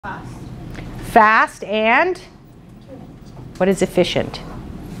Fast. Fast and what is efficient?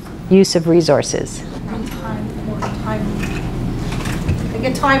 Use of resources. Like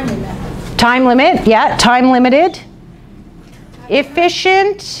a time limit. Time limit, yeah, time limited.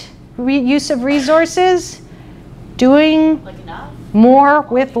 Efficient use of resources. Doing more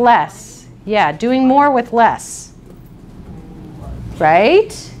with less. Yeah, doing more with less.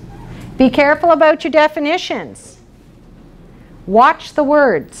 Right? Be careful about your definitions. Watch the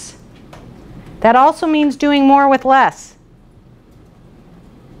words. That also means doing more with less.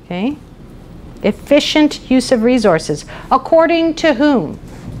 Okay? Efficient use of resources. According to whom?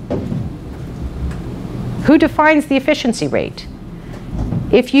 Who defines the efficiency rate?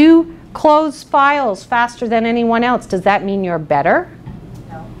 If you close files faster than anyone else, does that mean you're better?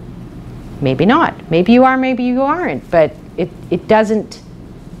 No. Maybe not. Maybe you are, maybe you aren't. But it doesn't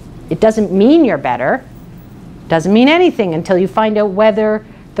mean you're better. Doesn't mean anything until you find out whether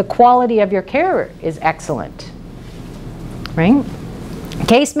the quality of your care is excellent. Right?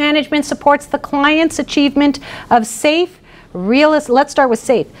 Case management supports the client's achievement of safe, let's start with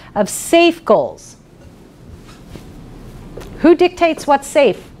safe, of safe goals. Who dictates what's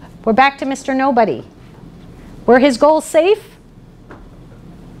safe? We're back to Mr. Nobody. Were his goals safe?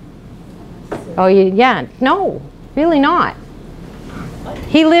 Oh, yeah, no, really not.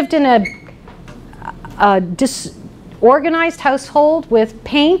 He lived in a disorganized household with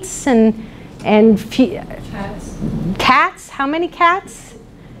paints and cats. How many cats?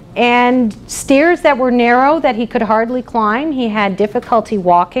 And stairs that were narrow that he could hardly climb. He had difficulty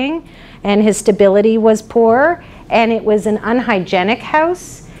walking and his stability was poor, and it was an unhygienic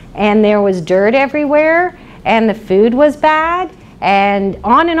house, and there was dirt everywhere, and the food was bad, and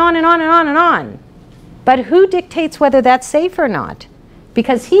on and on and on and on and on. But who dictates whether that's safe or not?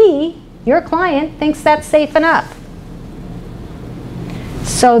 Because he, your client, thinks that's safe enough.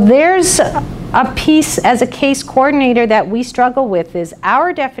 So there's a piece as a case coordinator that we struggle with, is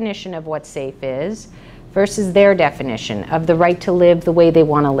our definition of what safe is versus their definition of the right to live the way they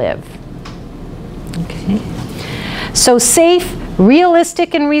want to live. Okay. So safe,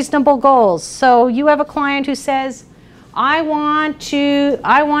 realistic and reasonable goals. So you have a client who says, I want to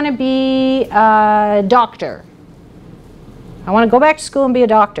be a doctor. I want to go back to school and be a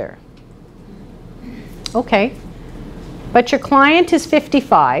doctor. Okay. But your client is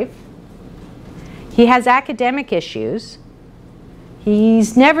 55. He has academic issues.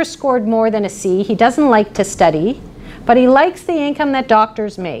 He's never scored more than a C. He doesn't like to study, but he likes the income that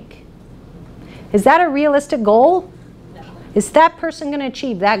doctors make. Is that a realistic goal? No. Is that person going to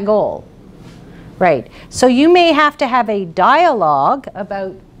achieve that goal? Right. So you may have to have a dialogue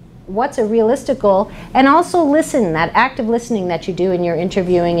about what's a realistic goal, and also listen, that active listening that you do in your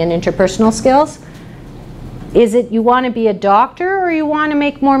interviewing and interpersonal skills. Is it you want to be a doctor or you want to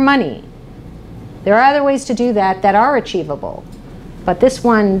make more money? There are other ways to do that that are achievable, but this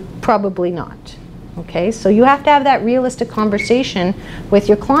one probably not. Okay, so you have to have that realistic conversation with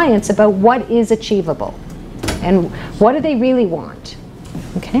your clients about what is achievable and what do they really want.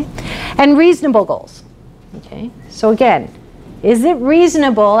 Okay, and reasonable goals. Okay, so again, is it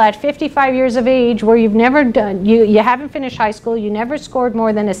reasonable at 55 years of age, where you've never done, you haven't finished high school, you never scored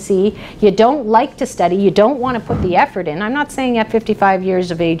more than a C, you don't like to study, you don't want to put the effort in. I'm not saying at 55 years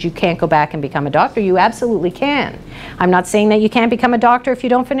of age you can't go back and become a doctor. You absolutely can. I'm not saying that you can't become a doctor if you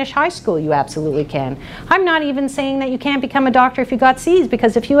don't finish high school. You absolutely can. I'm not even saying that you can't become a doctor if you got C's,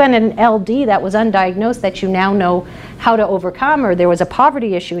 because if you had an LD that was undiagnosed that you now know how to overcome, or there was a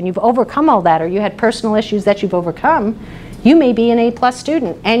poverty issue and you've overcome all that, or you had personal issues that you've overcome, you may be an A+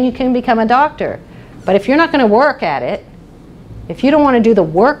 student and you can become a doctor. But if you're not going to work at it, if you don't want to do the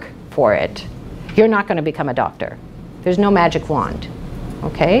work for it, you're not going to become a doctor. There's no magic wand.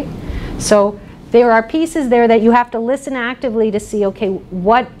 Okay? So there are pieces there that you have to listen actively to see, okay,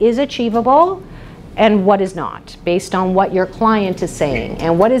 what is achievable and what is not, based on what your client is saying.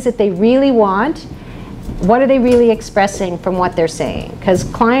 And what is it they really want? What are they really expressing from what they're saying? Because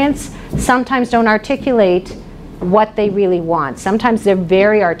clients sometimes don't articulate what they really want. Sometimes they're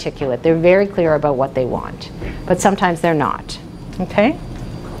very articulate, they're very clear about what they want, but sometimes they're not. Okay?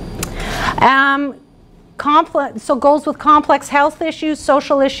 So goals with complex health issues,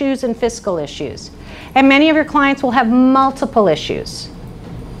 social issues, and fiscal issues. And many of your clients will have multiple issues.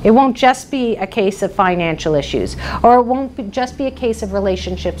 It won't just be a case of financial issues, or it won't just be a case of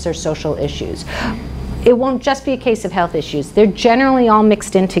relationships or social issues. it won't just be a case of health issues. They're generally all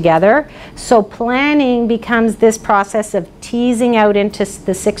mixed in together. So planning becomes this process of teasing out into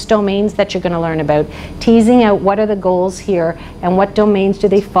the 6 domains that you're going to learn about, teasing out what are the goals here and what domains do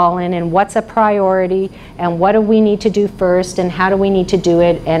they fall in and what's a priority and what do we need to do first and how do we need to do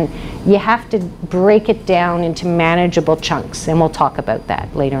it. And you have to break it down into manageable chunks, and we'll talk about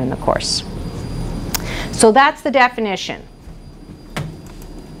that later in the course. So that's the definition.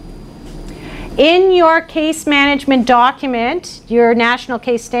 In your case management document, your national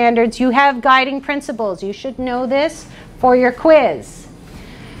case standards, you have guiding principles. You should know this for your quiz.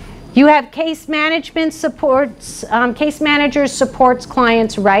 You have case management supports, case managers supports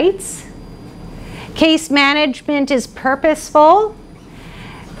clients' rights. Case management is purposeful.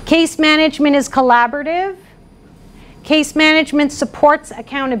 Case management is collaborative. Case management supports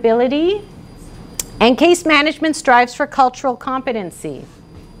accountability. And case management strives for cultural competency.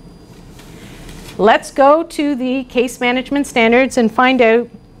 Let's go to the case management standards and find out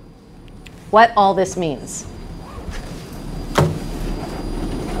what all this means.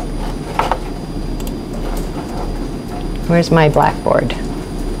 Where's my blackboard?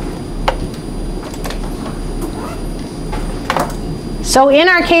 So in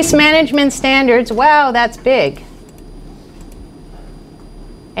our case management standards, wow, that's big.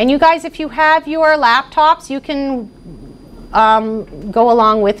 And you guys, if you have your laptops, you can go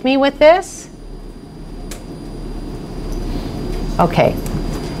along with me with this. Okay,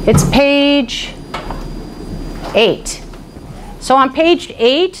 it's page 8. So on page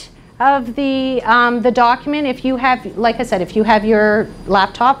 8 of the document, if you have, like I said, if you have your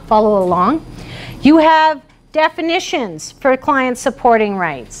laptop, follow along. You have definitions for client supporting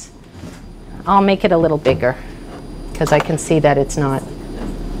rights. I'll make it a little bigger because I can see that it's not.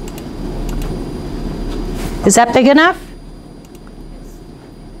 Is that big enough?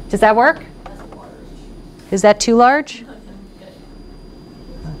 Does that work? Is that too large?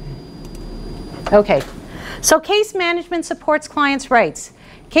 Okay, so case management supports clients' rights.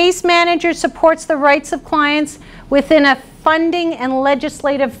 Case manager supports the rights of clients within a funding and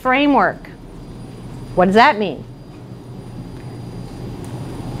legislative framework. What does that mean?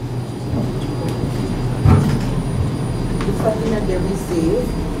 The funding that they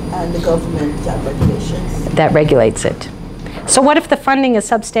receive and the government regulations. That regulates it. So what if the funding is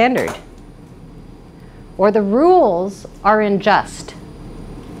substandard? Or the rules are unjust?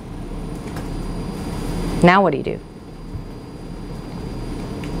 Now what do you do?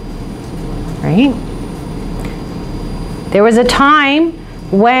 Right? There was a time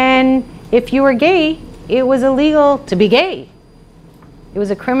when if you were gay, it was illegal to be gay. It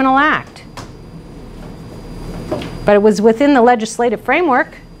was a criminal act. But it was within the legislative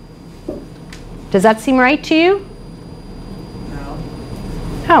framework. Does that seem right to you? No.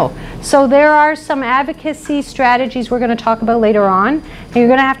 No. So there are some advocacy strategies we're going to talk about later on. And you're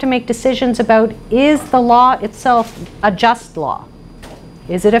going to have to make decisions about, is the law itself a just law?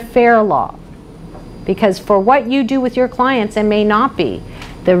 Is it a fair law? Because for what you do with your clients, it may not be.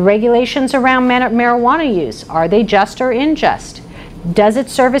 The regulations around marijuana use, are they just or unjust? Does it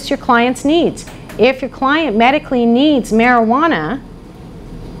service your client's needs? If your client medically needs marijuana,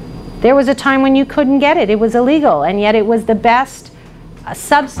 there was a time when you couldn't get it. It was illegal, and yet it was the best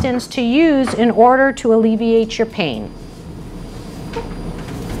substance to use in order to alleviate your pain.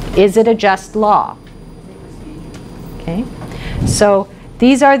 Is it a just law? Okay, so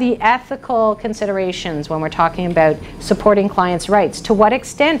these are the ethical considerations when we're talking about supporting clients' rights. To what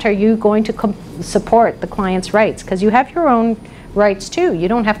extent are you going to support the client's rights? Because you have your own rights too. You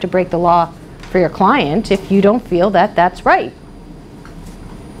don't have to break the law for your client if you don't feel that that's right.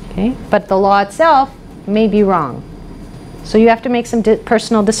 Okay, but the law itself may be wrong. So you have to make some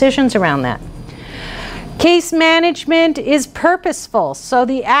personal decisions around that. Case management is purposeful. So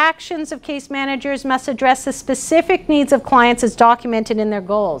the actions of case managers must address the specific needs of clients as documented in their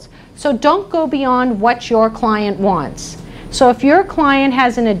goals. So don't go beyond what your client wants. So if your client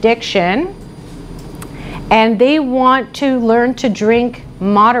has an addiction and they want to learn to drink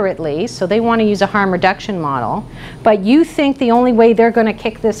moderately, so they want to use a harm reduction model, but you think the only way they're going to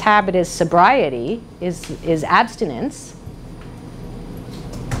kick this habit is sobriety, is abstinence,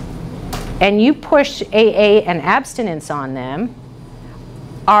 and you push AA and abstinence on them,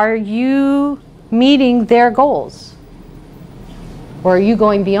 are you meeting their goals? Or are you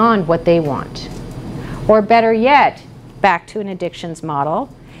going beyond what they want? Or better yet, back to an addictions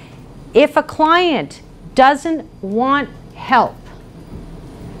model, if a client doesn't want help,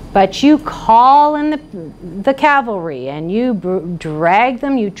 but you call in the cavalry and you drag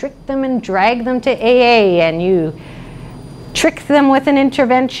them, you trick them and drag them to AA, and you trick them with an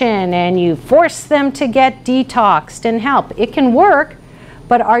intervention and you force them to get detoxed and help. It can work,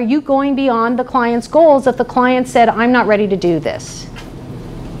 but are you going beyond the client's goals if the client said, I'm not ready to do this?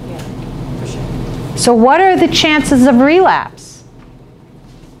 Yeah, for sure. So what are the chances of relapse?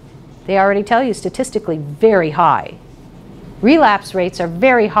 They already tell you statistically very high. Relapse rates are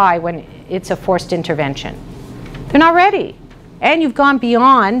very high when it's a forced intervention. They're not ready. And you've gone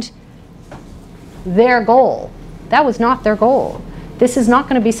beyond their goal. That was not their goal. This is not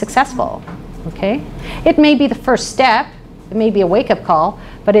going to be successful, okay? It may be the first step, it may be a wake-up call,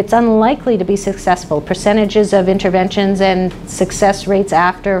 but it's unlikely to be successful. Percentages of interventions and success rates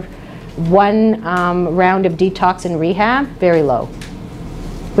after one round of detox and rehab, very low,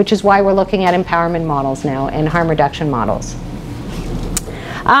 which is why we're looking at empowerment models now and harm reduction models.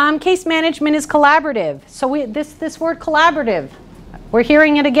 Case management is collaborative. So this word collaborative, we're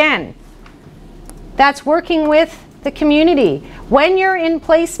hearing it again. That's working with the community. When you're in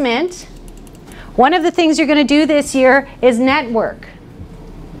placement, one of the things you're going to do this year is network.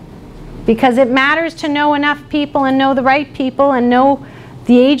 Because it matters to know enough people and know the right people and know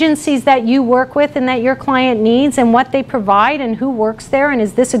the agencies that you work with and that your client needs and what they provide and who works there and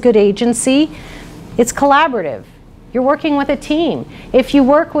is this a good agency. It's collaborative. You're working with a team. If you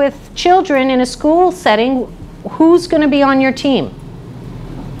work with children in a school setting, who's going to be on your team?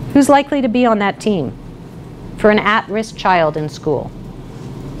 Who's likely to be on that team for an at-risk child in school?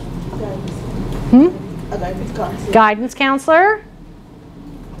 A guidance counselor. Guidance counselor,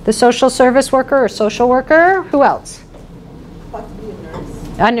 the social service worker or social worker, who else? Possibly a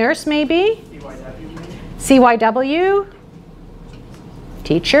nurse. A nurse maybe? CYW,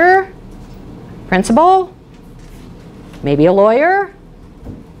 teacher, principal, maybe a lawyer,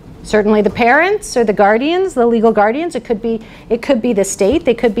 certainly the parents or the guardians, the legal guardians. It could be the state,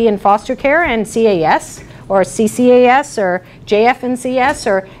 they could be in foster care and CAS or CCAS or JF&CS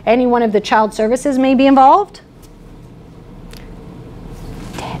or any one of the child services may be involved.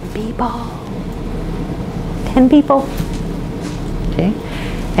 10 people. 10 people. Okay.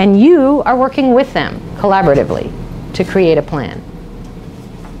 And you are working with them collaboratively to create a plan.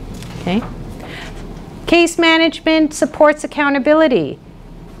 Okay. Case management supports accountability.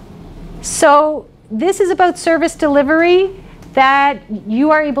 So this is about service delivery that you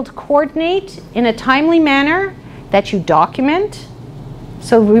are able to coordinate in a timely manner, that you document.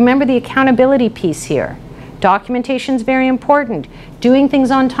 So remember the accountability piece here. Documentation is very important. Doing things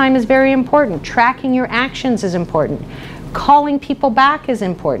on time is very important. Tracking your actions is important. Calling people back is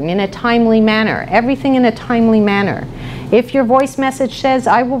important in a timely manner. Everything in a timely manner. If your voice message says,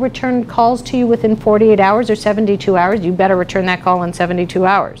 I will return calls to you within 48 hours or 72 hours, you better return that call in 72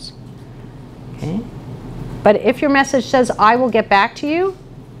 hours. Okay? But if your message says, I will get back to you,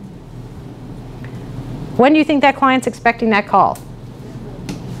 when do you think that client's expecting that call?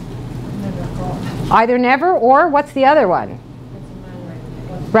 Either never or what's the other one?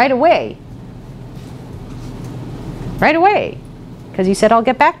 Right away. Right away. Because you said, I'll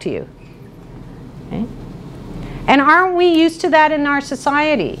get back to you. Okay? And aren't we used to that in our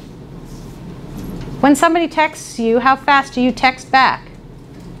society? When somebody texts you, how fast do you text back?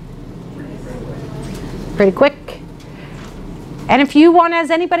 Pretty quick. And if you want,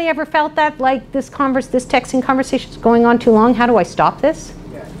 has anybody ever felt that like this texting conversation is going on too long? How do I stop this?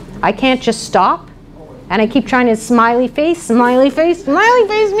 I can't just stop. And I keep trying to smiley face, smiley face. Smiley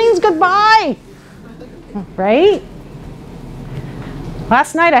face means goodbye. Right?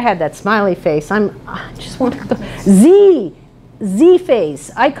 Last night I had that smiley face. I just want to go. Z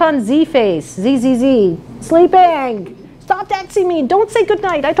face. Icon Z face. Z. Sleeping. Stop texting me. Don't say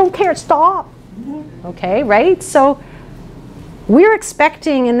goodnight. I don't care. Stop. Okay, right? So we're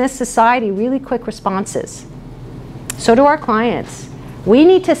expecting in this society really quick responses. So do our clients. We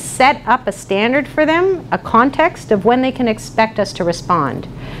need to set up a standard for them, a context of when they can expect us to respond.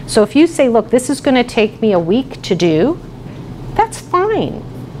 So if you say, look, this is going to take me a week to do, that's fine.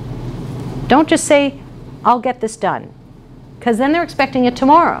 Don't just say, I'll get this done. Because then they're expecting it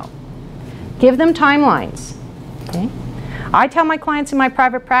tomorrow. Give them timelines. Okay? I tell my clients in my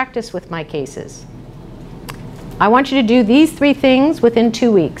private practice with my cases, I want you to do these 3 things within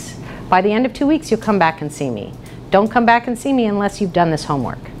 2 weeks. By the end of 2 weeks, you'll come back and see me. Don't come back and see me unless you've done this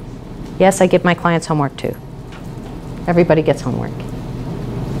homework. Yes, I give my clients homework too. Everybody gets homework.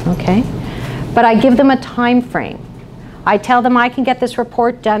 Okay? But I give them a time frame. I tell them I can get this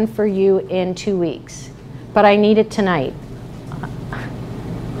report done for you in 2 weeks, but I need it tonight.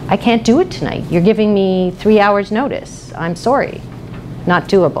 I can't do it tonight. You're giving me 3 hours notice. I'm sorry. Not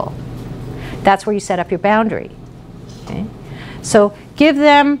doable. That's where you set up your boundary. Okay? So give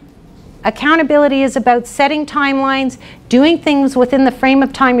them Accountability is about setting timelines, doing things within the frame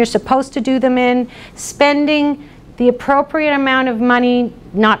of time you're supposed to do them in, spending the appropriate amount of money,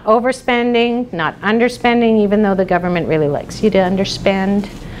 not overspending, not underspending, even though the government really likes you to underspend.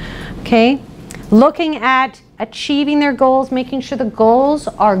 Okay? Looking at achieving their goals, making sure the goals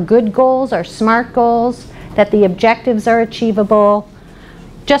are good goals, are smart goals, that the objectives are achievable.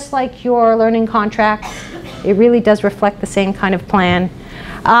 Just like your learning contracts, it really does reflect the same kind of plan.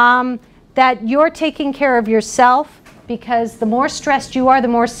 That you're taking care of yourself, because the more stressed you are, the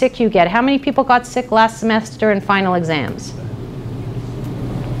more sick you get. How many people got sick last semester in final exams?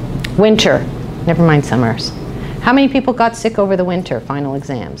 Winter, never mind summers. How many people got sick over the winter, final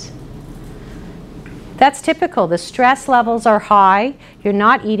exams? That's typical. The stress levels are high. You're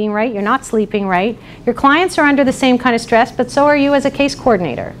not eating right. You're not sleeping right. Your clients are under the same kind of stress, but so are you as a case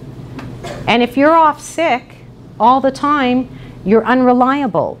coordinator. And if you're off sick all the time, you're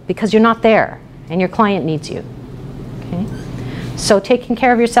unreliable because you're not there and your client needs you. Okay? So taking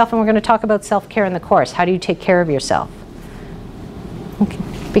care of yourself, and we're going to talk about self-care in the course. How do you take care of yourself? Okay.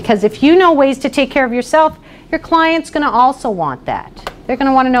 Because if you know ways to take care of yourself, your client's going to also want that. They're going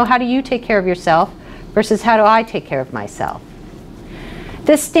to want to know, how do you take care of yourself versus how do I take care of myself?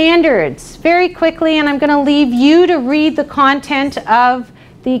 The standards, very quickly, and I'm going to leave you to read the content of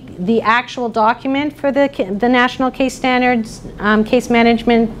the actual document for the National Case Standards, Case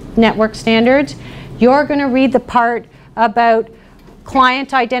Management Network Standards. You're going to read the part about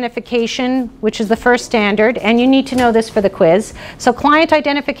client identification, which is the first standard, and you need to know this for the quiz. So client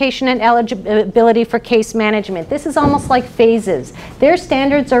identification and eligibility for case management. This is almost like phases. Their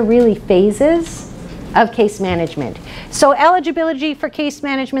standards are really phases of case management. So eligibility for case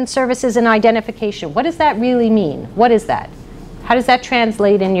management services and identification. What does that really mean? What is that? How does that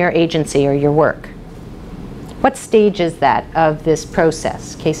translate in your agency or your work? What stage is that of this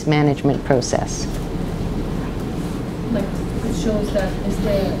process, case management process? Like it shows that is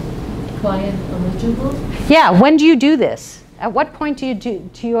the client eligible? Yeah, when do you do this? At what point do you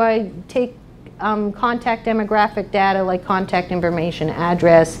take contact demographic data like contact information,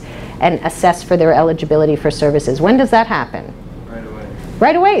 address, and assess for their eligibility for services? When does that happen? Right away.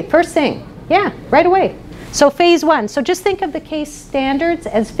 Right away, first thing. Yeah, right away. So phase one. So just think of the case standards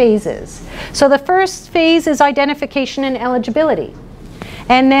as phases. So the first phase is identification and eligibility.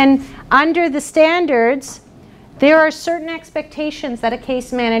 And then under the standards, there are certain expectations that a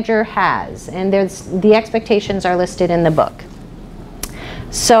case manager has. And the expectations are listed in the book.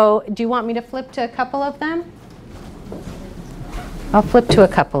 So do you want me to flip to a couple of them? I'll flip to a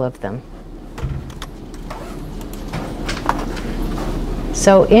couple of them.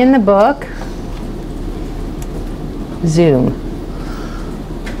 So in the book, Zoom.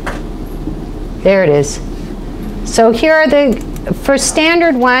 There it is. So here are for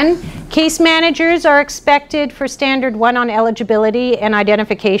standard one, case managers are expected for standard one on eligibility and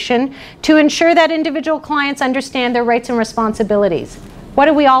identification to ensure that individual clients understand their rights and responsibilities. What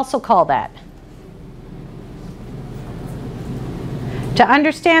do we also call that? To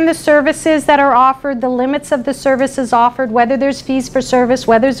understand the services that are offered, the limits of the services offered, whether there's fees for service,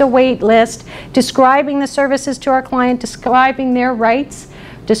 whether there's a wait list, describing the services to our client, describing their rights,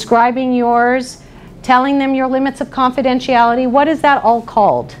 describing yours, telling them your limits of confidentiality. What is that all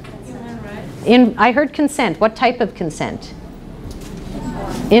called? I heard consent. What type of consent?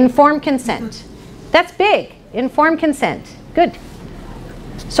 Informed consent. That's big. Informed consent. Good.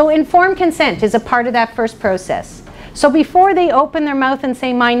 So informed consent is a part of that first process. So before they open their mouth and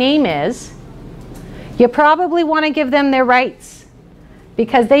say, my name is, you probably want to give them their rights.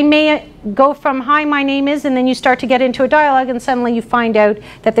 Because they may go from, hi, my name is, and then you start to get into a dialogue and suddenly you find out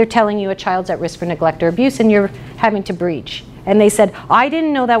that they're telling you a child's at risk for neglect or abuse and you're having to breach. And they said, I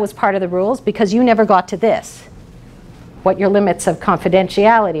didn't know that was part of the rules because you never got to this. What your limits of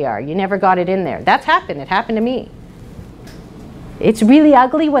confidentiality are. You never got it in there. That's happened. It happened to me. It's really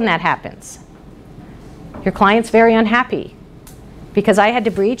ugly when that happens. Your client's very unhappy because I had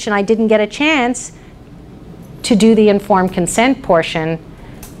to breach and I didn't get a chance to do the informed consent portion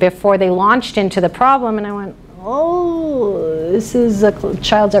before they launched into the problem, and I went, oh, this is a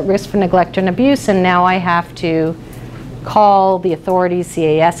child's at risk for neglect and abuse, and now I have to call the authorities,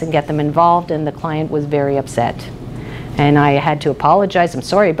 CAS, and get them involved, and the client was very upset. And I had to apologize. I'm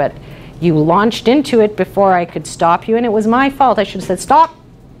sorry, but you launched into it before I could stop you, and it was my fault. I should have said, stop.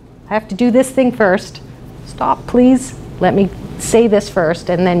 I have to do this thing first. Stop, please. Let me say this first,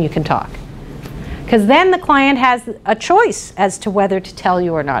 and then you can talk. Because then the client has a choice as to whether to tell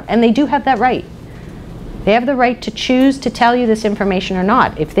you or not, and they do have that right. They have the right to choose to tell you this information or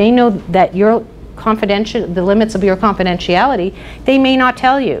not. If they know that your the limits of your confidentiality, they may not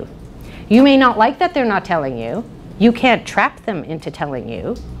tell you. You may not like that they're not telling you. You can't trap them into telling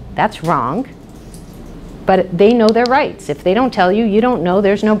you. That's wrong. But they know their rights. If they don't tell you, you don't know,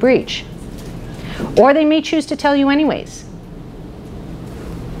 there's no breach. Or they may choose to tell you anyways.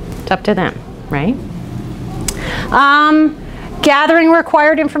 It's up to them, right? Gathering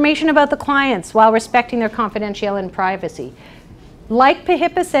required information about the clients while respecting their confidentiality and privacy. Like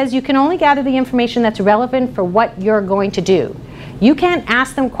HIPAA says, you can only gather the information that's relevant for what you're going to do. You can't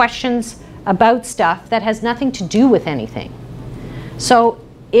ask them questions about stuff that has nothing to do with anything. So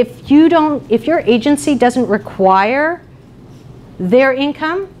if your agency doesn't require their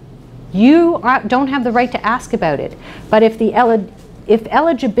income, you don't have the right to ask about it. But if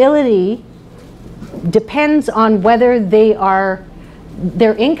eligibility depends on whether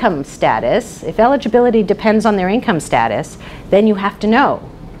their income status, if eligibility depends on their income status, then you have to know.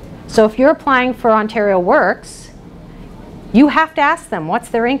 So if you're applying for Ontario Works, you have to ask them what's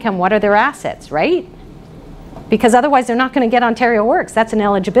their income, what are their assets, right? Because otherwise they're not going to get Ontario Works. That's an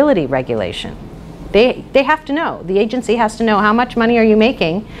eligibility regulation. They have to know. The agency has to know how much money are you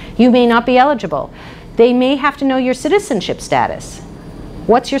making. You may not be eligible. They may have to know your citizenship status.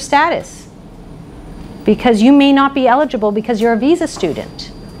 What's your status? Because you may not be eligible because you're a visa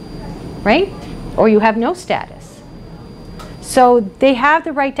student, right? Or you have no status. So they have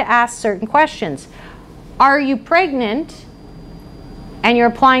the right to ask certain questions. Are you pregnant and you're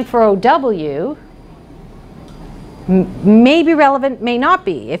applying for OW? May be relevant, may not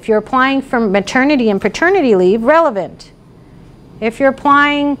be. If you're applying for maternity and paternity leave, relevant. If you're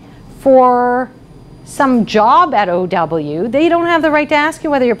applying for some job at OW, they don't have the right to ask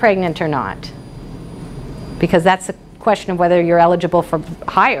you whether you're pregnant or not, because that's a question of whether you're eligible for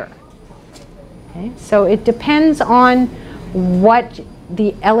hire. Okay? So it depends on what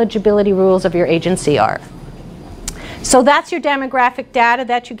the eligibility rules of your agency are. So that's your demographic data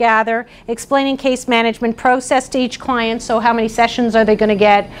that you gather, explaining case management process to each client. So how many sessions are they going to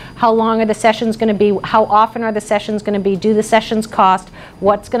get? How long are the sessions going to be? How often are the sessions going to be? Do the sessions cost?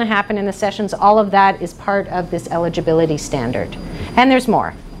 What's going to happen in the sessions? All of that is part of this eligibility standard. And there's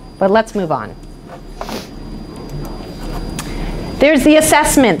more, but let's move on. There's the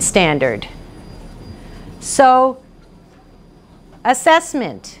assessment standard. So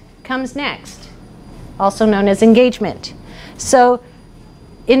assessment comes next, also known as engagement. So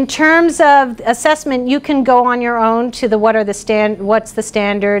in terms of assessment, you can go on your own to the what's the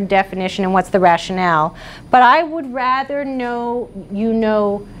standard definition and what's the rationale. But I would rather you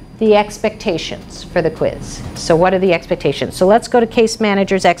know the expectations for the quiz. So what are the expectations? So let's go to case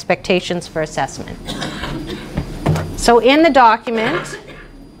manager's expectations for assessment. So in the document,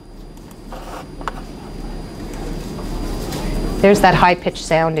 there's that high-pitched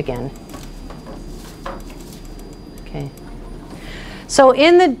sound again. Okay. So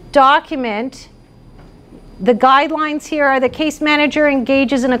in the document, the guidelines here are the case manager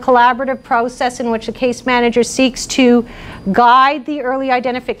engages in a collaborative process in which the case manager seeks to guide the early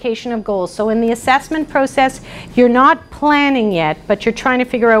identification of goals. So in the assessment process, you're not planning yet, but you're trying to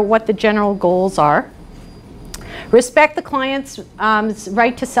figure out what the general goals are. Respect the client's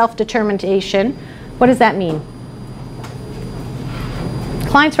right to self-determination. What does that mean?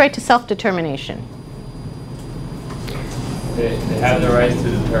 Client's right to self-determination. They have the right to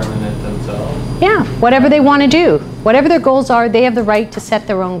determine it themselves. Yeah, whatever they want to do. Whatever their goals are, they have the right to set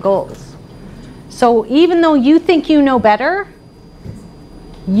their own goals. So even though you think you know better,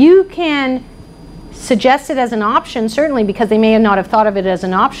 you can suggest it as an option, certainly, because they may not have thought of it as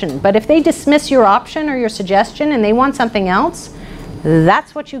an option. But if they dismiss your option or your suggestion and they want something else,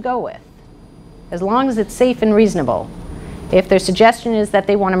 that's what you go with, as long as it's safe and reasonable. If their suggestion is that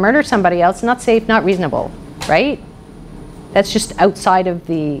they want to murder somebody else, not safe, not reasonable, right? That's just outside of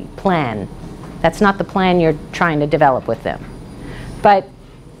the plan. That's not the plan you're trying to develop with them. But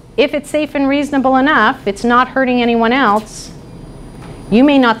if it's safe and reasonable enough, it's not hurting anyone else, you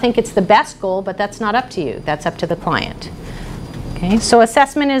may not think it's the best goal, but that's not up to you. That's up to the client. Okay, so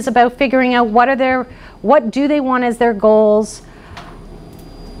assessment is about figuring out what do they want as their goals,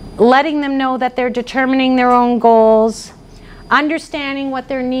 letting them know that they're determining their own goals, understanding what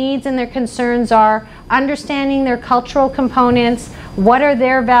their needs and their concerns are, understanding their cultural components, what are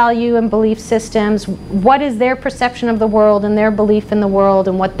their value and belief systems, what is their perception of the world and their belief in the world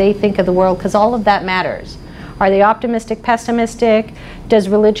and what they think of the world, because all of that matters. Are they optimistic, pessimistic? Does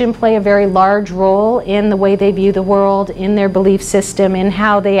religion play a very large role in the way they view the world, in their belief system, in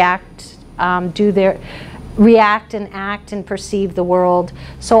how they act, react and act and perceive the world?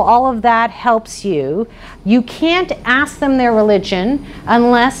 So all of that helps you. You can't ask them their religion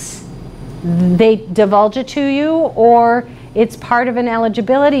unless they divulge it to you, or It's part of an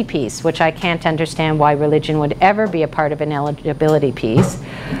eligibility piece, which I can't understand why religion would ever be a part of an eligibility piece.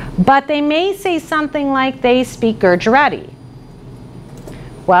 But they may say something like they speak Gujarati.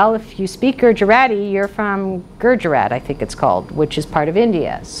 Well, if you speak Gujarati, you're from Gujarat, I think it's called, which is part of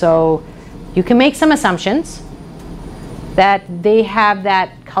India. So you can make some assumptions that they have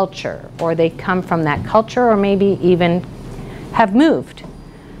that culture, or they come from that culture, or maybe even have moved.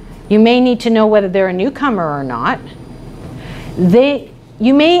 You may need to know whether they're a newcomer or not.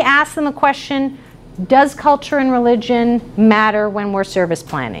 You may ask them a question, does culture and religion matter when we're service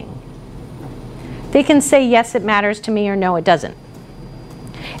planning? They can say, yes, it matters to me, or no, it doesn't.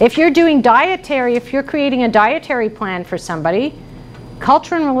 If you're doing dietary, if you're creating a dietary plan for somebody,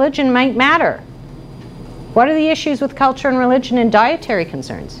 culture and religion might matter. What are the issues with culture and religion and dietary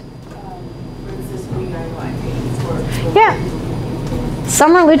concerns? Yeah.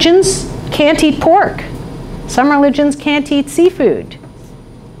 Some religions can't eat pork. Some religions can't eat seafood.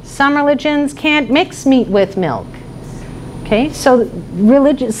 Some religions can't mix meat with milk. Okay, so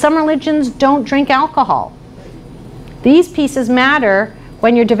some religions don't drink alcohol. These pieces matter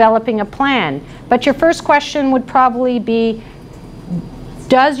when you're developing a plan. But your first question would probably be,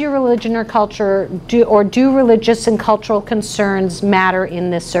 does your religion or culture, do religious and cultural concerns matter in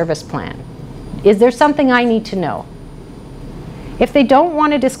this service plan? Is there something I need to know? If they don't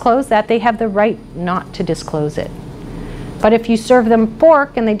want to disclose that, they have the right not to disclose it. But if you serve them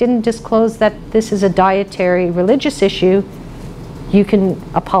pork and they didn't disclose that this is a dietary religious issue, you can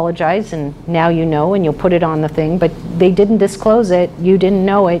apologize, and now you know, and you'll put it on the thing, but they didn't disclose it, you didn't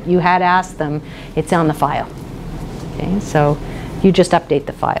know it, you had asked them, it's on the file. Okay, so you just update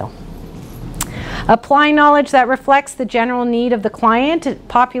the file. Apply knowledge that reflects the general need of the client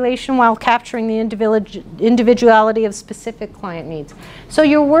population while capturing the individuality of specific client needs. So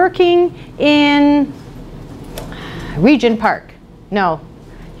you're working in Regent Park. No,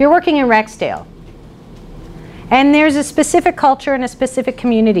 you're working in Rexdale. And there's a specific culture and a specific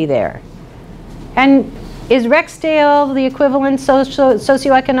community there. And is Rexdale the equivalent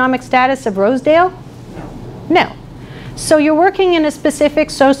socioeconomic status of Rosedale? No. So you're working in a specific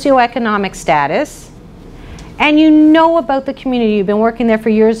socioeconomic status, and you know about the community. You've been working there for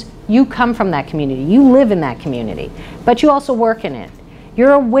years. You come from that community. You live in that community, but you also work in it.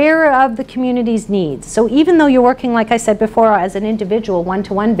 You're aware of the community's needs. So even though you're working, like I said before, as an individual,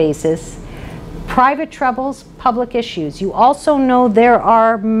 one-to-one basis, private troubles, public issues, you also know there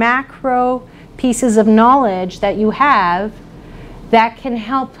are macro pieces of knowledge that you have that can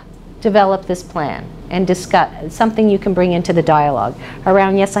help develop this plan and discuss something you can bring into the dialogue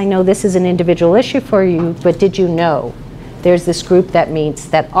around, yes, I know this is an individual issue for you, but did you know there's this group that meets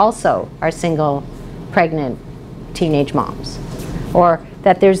that also are single, pregnant, teenage moms? Or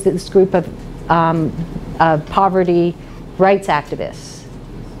that there's this group of poverty rights activists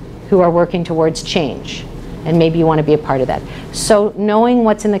who are working towards change, and maybe you want to be a part of that. So knowing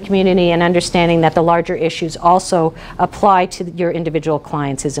what's in the community and understanding that the larger issues also apply to your individual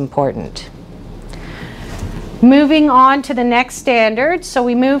clients is important. Moving on to the next standard. So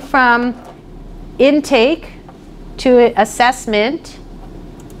we move from intake to assessment,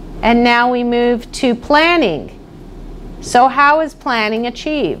 and now we move to planning. So how is planning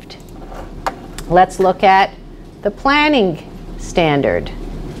achieved? Let's look at the planning standard.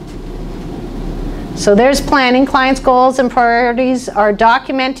 So there's planning. Clients' goals and priorities are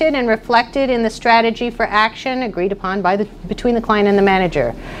documented and reflected in the strategy for action agreed upon between the client and the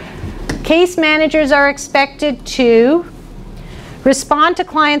manager. Case managers are expected to respond to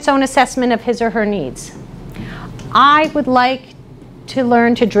client's own assessment of his or her needs. I would like to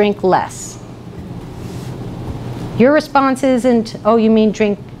learn to drink less. Your response isn't, oh, you mean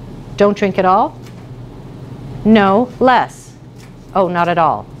don't drink at all? No, less. Oh, not at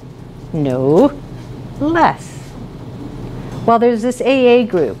all. No, less. Well, there's this AA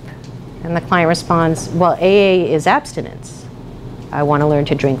group, and the client responds, well, AA is abstinence. I want to learn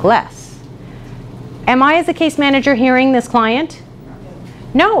to drink less. Am I, as a case manager, hearing this client?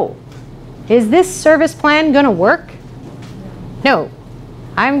 No. Is this service plan going to work? No.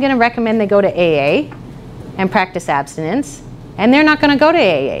 I'm going to recommend they go to AA and practice abstinence, and they're not going to go to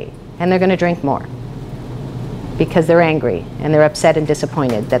AA, and they're going to drink more because they're angry and they're upset and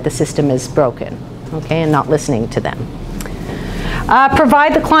disappointed that the system is broken, okay, and not listening to them.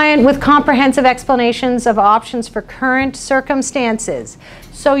 Provide the client with comprehensive explanations of options for current circumstances.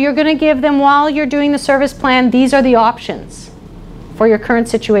 So you're going to give them, while you're doing the service plan, these are the options for your current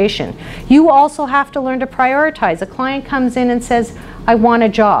situation. You also have to learn to prioritize. A client comes in and says, I want a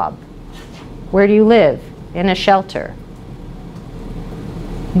job. Where do you live? In a shelter.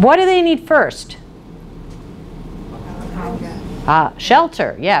 What do they need first?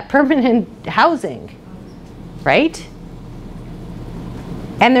 Shelter, yeah, permanent housing, right?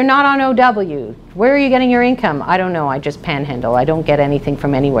 And they're not on OW. Where are you getting your income? I don't know, I just panhandle. I don't get anything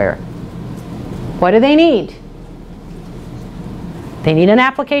from anywhere. What do they need? They need an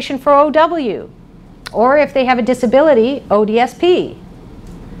application for OW. Or if they have a disability, ODSP.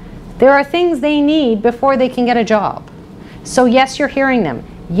 There are things they need before they can get a job. So yes, you're hearing them.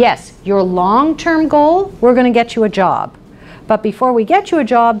 Yes, your long-term goal, we're going to get you a job. But before we get you a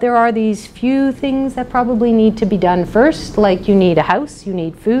job, there are these few things that probably need to be done first, like you need a house, you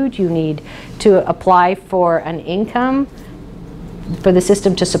need food, you need to apply for an income for the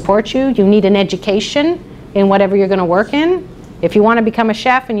system to support you, you need an education in whatever you're going to work in. If you want to become a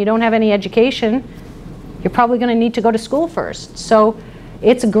chef and you don't have any education, you're probably going to need to go to school first. So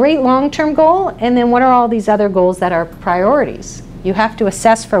it's a great long-term goal, and then what are all these other goals that are priorities? You have to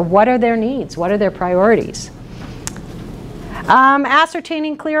assess for what are their needs, what are their priorities.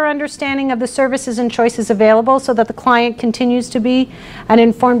 Ascertaining clear understanding of the services and choices available so that the client continues to be an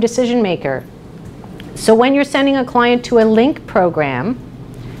informed decision maker. So when you're sending a client to a LINK program,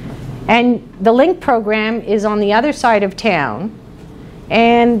 and the LINK program is on the other side of town,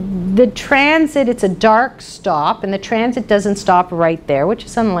 and the transit, it's a dark stop, and the transit doesn't stop right there, which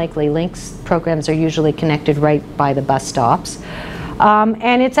is unlikely. LINK's programs are usually connected right by the bus stops.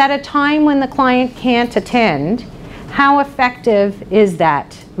 And it's at a time when the client can't attend. How effective is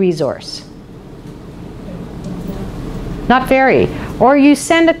that resource? Not very. Or you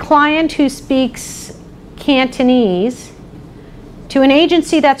send a client who speaks Cantonese to an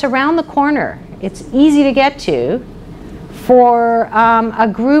agency that's around the corner. It's easy to get to for a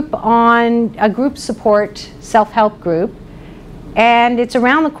group support, self-help group, and it's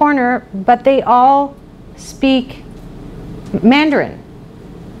around the corner, but they all speak Mandarin.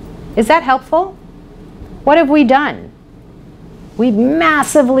 Is that helpful? What have we done? We've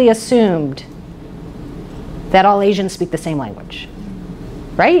massively assumed that all Asians speak the same language,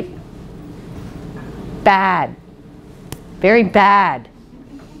 right? Bad, very bad,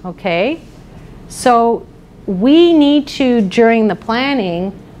 okay? So we need to, during the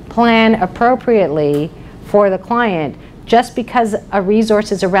planning, plan appropriately for the client. Just because a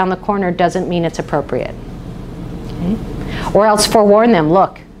resource is around the corner doesn't mean it's appropriate, okay? Or else forewarn them,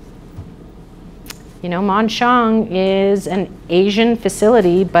 look, you know, Monshong is an Asian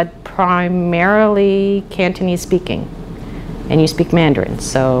facility, but primarily Cantonese speaking. And you speak Mandarin,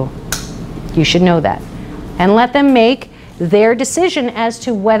 so you should know that. And let them make their decision as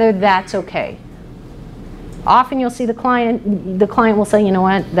to whether that's okay. Often you'll see the client will say, you know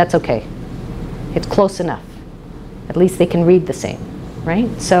what, that's okay. It's close enough. At least they can read the same, right?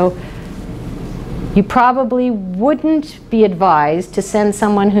 So you probably wouldn't be advised to send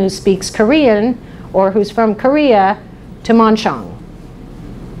someone who speaks Korean or who's from Korea to Monshong,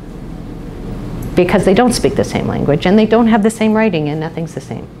 because they don't speak the same language and they don't have the same writing and nothing's the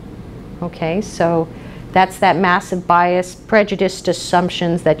same. Okay, so that's that massive bias, prejudiced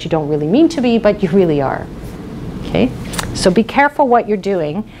assumptions that you don't really mean to be, but you really are. Okay, so be careful what you're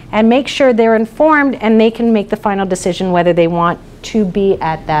doing and make sure they're informed and they can make the final decision whether they want to be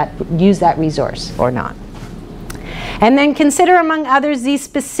at that, use that resource or not. And then consider, among others, these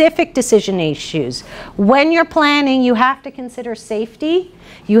specific decision issues. When you're planning, you have to consider safety.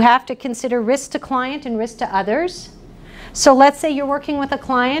 You have to consider risk to client and risk to others. So let's say you're working with a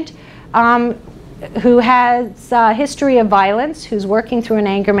client who has a history of violence, who's working through an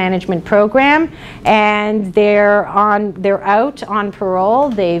anger management program, and they're out on parole.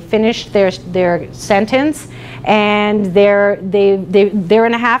 They've finished their sentence, and they're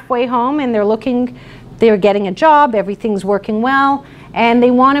in a halfway home, and they're getting a job, everything's working well, and they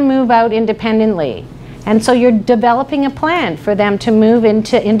want to move out independently. And so you're developing a plan for them to move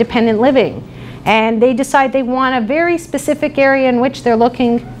into independent living. And they decide they want a very specific area in which they're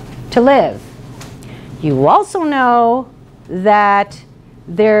looking to live. You also know that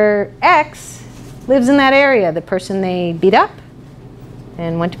their ex lives in that area, the person they beat up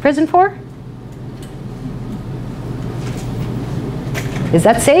and went to prison for. Is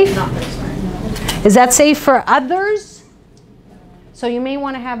that safe? Is that safe for others? So you may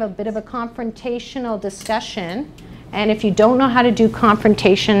want to have a bit of a confrontational discussion. And if you don't know how to do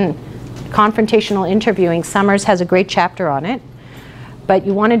confrontational interviewing, Summers has a great chapter on it. But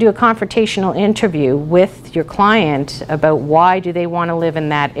you want to do a confrontational interview with your client about why do they want to live in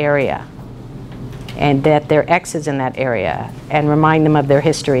that area, and that their ex is in that area, and remind them of their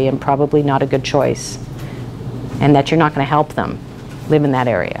history and probably not a good choice, and that you're not going to help them live in that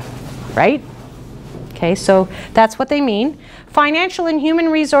area, right? Okay, so that's what they mean. Financial and human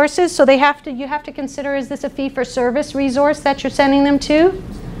resources, so you have to consider, is this a fee-for-service resource that you're sending them to?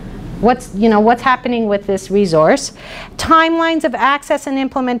 What's happening with this resource? Timelines of access and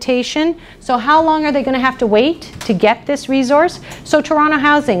implementation. So how long are they going to have to wait to get this resource? So Toronto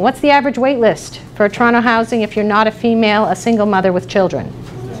Housing, what's the average wait list for Toronto Housing if you're not a female, a single mother with children?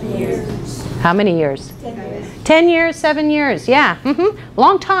 10 years. How many years? 10 years. 10 years, 7 years, yeah.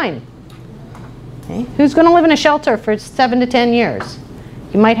 Long time. Okay. Who's going to live in a shelter for 7 to 10 years?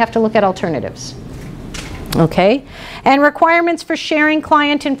 You might have to look at alternatives. Okay, and requirements for sharing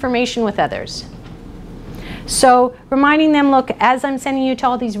client information with others. So reminding them, look, as I'm sending you to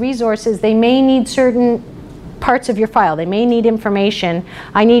all these resources, they may need certain parts of your file. They may need information.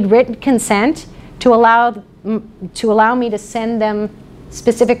 I need written consent to allow me to send them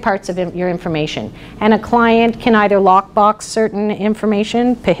specific parts of your information. And a client can either lockbox certain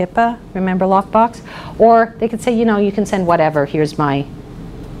information, PHIPA, remember lockbox? Or they could say, you can send whatever. Here's my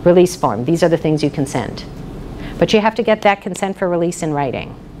release form. These are the things you can send. But you have to get that consent for release in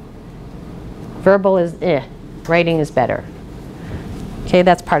writing. Verbal is writing is better. Okay,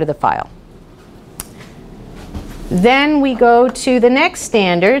 that's part of the file. Then we go to the next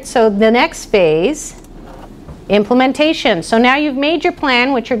standard. So the next phase, implementation. So now you've made your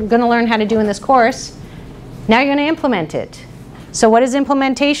plan, which you're going to learn how to do in this course. Now you're going to implement it. So what does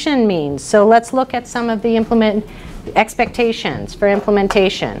implementation mean? So let's look at some of the expectations for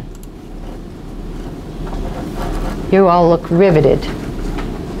implementation. You all look riveted.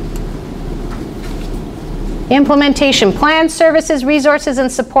 Implementation. Plans, services, resources,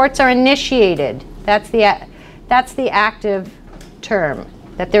 and supports are initiated. That's the active term,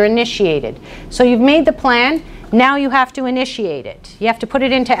 that they're initiated. So you've made the plan. Now you have to initiate it. You have to put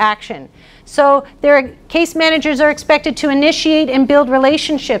it into action. So case managers are expected to initiate and build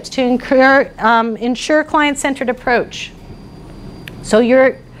relationships to ensure client-centered approach. So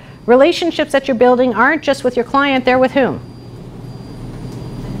your relationships that you're building aren't just with your client, they're with whom?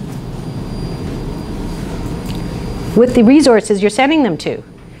 With the resources you're sending them to.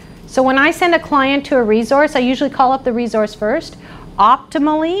 So when I send a client to a resource, I usually call up the resource first.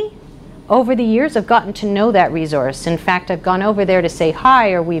 Optimally, over the years, I've gotten to know that resource. In fact, I've gone over there to say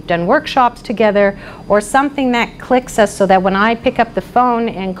hi, or we've done workshops together, or something that clicks us so that when I pick up the phone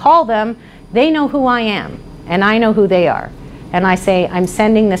and call them, they know who I am, and I know who they are. And I say, I'm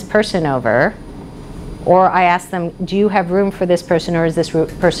sending this person over, or I ask them, do you have room for this person, or is this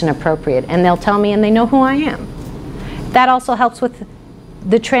person appropriate? And they'll tell me, and they know who I am. That also helps with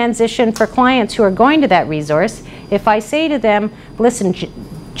the transition for clients who are going to that resource. If I say to them, listen,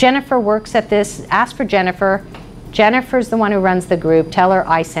 Jennifer works at this, ask for Jennifer. Jennifer's the one who runs the group. Tell her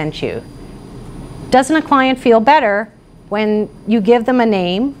I sent you. Doesn't a client feel better when you give them a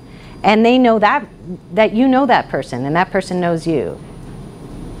name and they know that you know that person and that person knows you?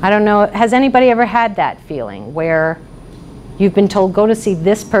 I don't know, has anybody ever had that feeling where you've been told, go to see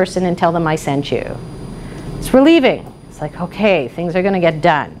this person and tell them I sent you? It's relieving. It's like, okay, things are going to get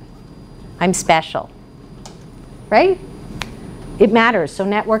done. I'm special, right? It matters. So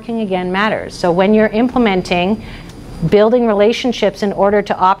networking again matters. So when you're implementing, building relationships in order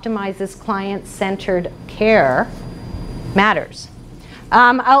to optimize this client-centered care matters.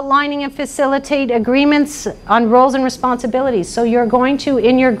 Outlining and facilitate agreements on roles and responsibilities. So you're going to,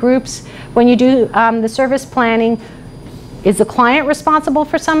 in your groups, when you do the service planning, is the client responsible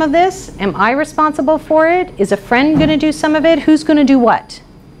for some of this? Am I responsible for it? Is a friend going to do some of it? Who's going to do what?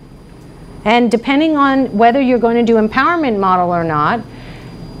 And depending on whether you're going to do empowerment model or not,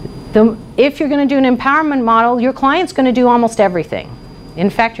 if you're going to do an empowerment model, your client's going to do almost everything. In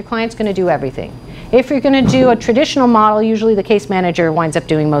fact, your client's going to do everything. If you're going to do a traditional model, usually the case manager winds up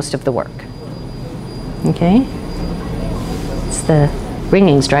doing most of the work. Okay? It's the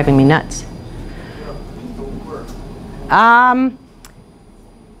ringing's driving me nuts.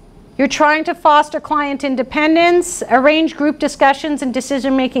 You're trying to foster client independence, arrange group discussions and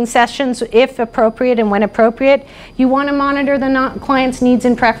decision-making sessions if appropriate and when appropriate. You want to monitor the client's needs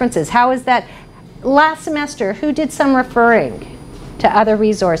and preferences. How is that? Last semester, who did some referring to other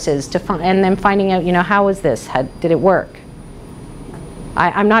resources and then finding out, how was this? Did it work?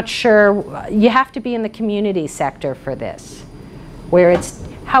 I'm not sure. You have to be in the community sector for this, where it's,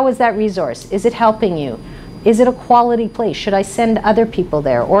 how is that resource? Is it helping you? Is it a quality place? Should I send other people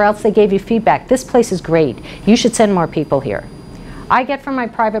there? Or else they gave you feedback. This place is great. You should send more people here. I get from my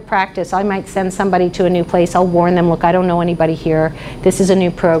private practice, I might send somebody to a new place. I'll warn them, look, I don't know anybody here. This is a new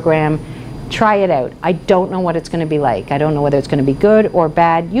program. Try it out. I don't know what it's going to be like. I don't know whether it's going to be good or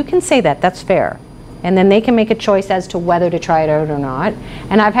bad. You can say that. That's fair. And then they can make a choice as to whether to try it out or not.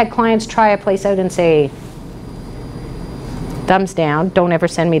 And I've had clients try a place out and say, Thumbs down, don't ever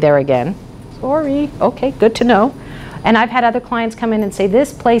send me there again. Sorry, okay, good to know. And I've had other clients come in and say,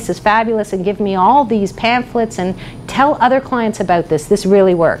 this place is fabulous, and give me all these pamphlets and tell other clients about this. This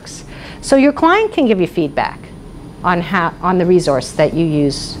really works. So your client can give you feedback on the resource that you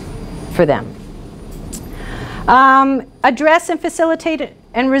use for them. Address and facilitate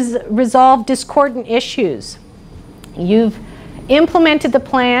and resolve discordant issues. You've implemented the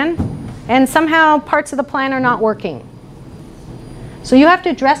plan, and somehow parts of the plan are not working. So you have to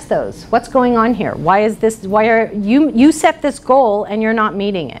address those. What's going on here? Why is this, why are you set this goal and you're not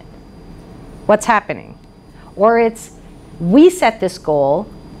meeting it? What's happening? Or it's, we set this goal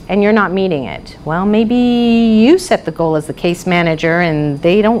and you're not meeting it. Well, maybe you set the goal as the case manager and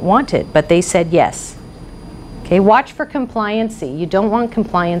they don't want it, but they said yes. Okay, watch for compliancy. You don't want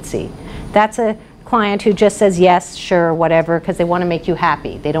compliancy. That's a client who just says yes, sure, whatever, because they want to make you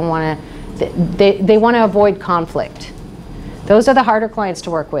happy. They don't want to, they want to avoid conflict. Those are the harder clients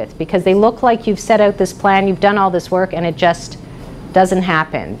to work with, because they look like you've set out this plan, you've done all this work, and it just doesn't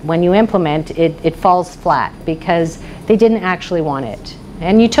happen. When you implement, it falls flat because they didn't actually want it.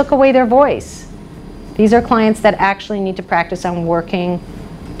 And you took away their voice. These are clients that actually need to practice on working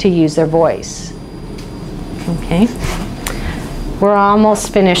to use their voice. Okay? We're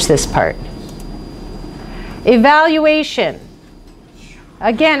almost finished this part. Evaluation.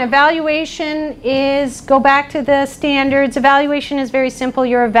 Again, evaluation is, go back to the standards. Evaluation is very simple.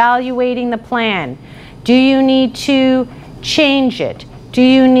 You're evaluating the plan. Do you need to change it? Do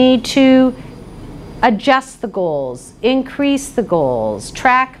you need to adjust the goals, increase the goals,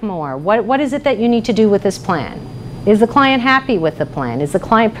 track more? What is it that you need to do with this plan? Is the client happy with the plan? Is the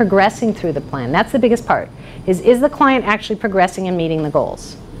client progressing through the plan? That's the biggest part. Is the client actually progressing and meeting the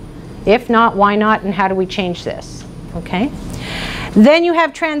goals? If not, why not, and how do we change this? Okay? Then you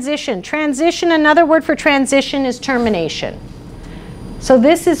have transition. Transition, another word for transition is termination. So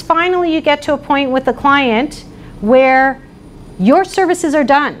this is finally you get to a point with the client where your services are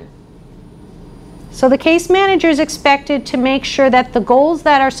done. So the case manager is expected to make sure that the goals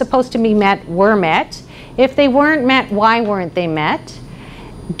that are supposed to be met were met. If they weren't met, why weren't they met?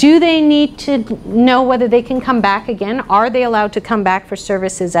 Do they need to know whether they can come back again? Are they allowed to come back for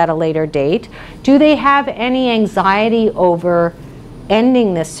services at a later date? Do they have any anxiety over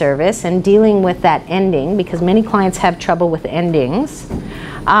ending this service and dealing with that ending? Because many clients have trouble with endings.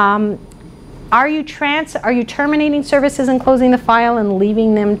 Are you terminating services and closing the file and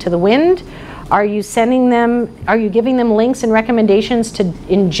leaving them to the wind? Are you sending them, are you giving them links and recommendations to,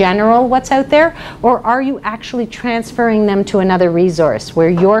 in general, what's out there? Or are you actually transferring them to another resource where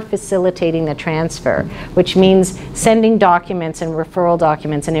you're facilitating the transfer, which means sending documents and referral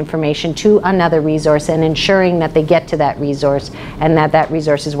documents and information to another resource and ensuring that they get to that resource and that that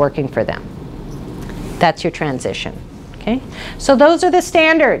resource is working for them? That's your transition. Okay? So those are the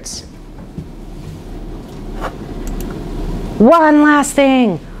standards. One last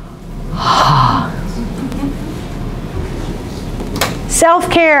thing.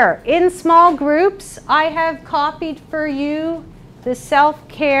 Self-care. In small groups, I have copied for you the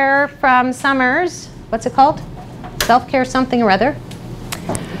self-care from Summers. What's it called? Self-care something or other.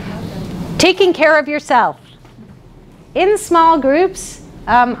 Taking care of yourself. In small groups,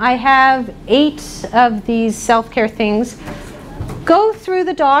 I have 8 of these self-care things. Go through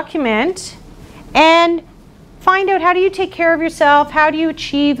the document and find out, how do you take care of yourself? How do you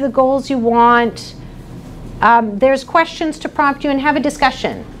achieve the goals you want? There's questions to prompt you, and have a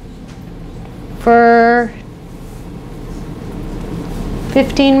discussion for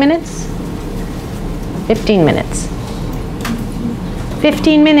 15 minutes. 15 minutes.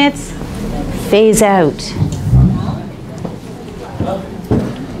 15 minutes. Phase out.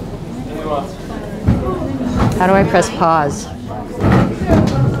 How do I press pause?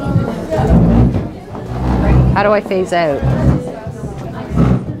 How do I phase out?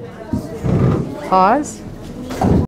 Pause.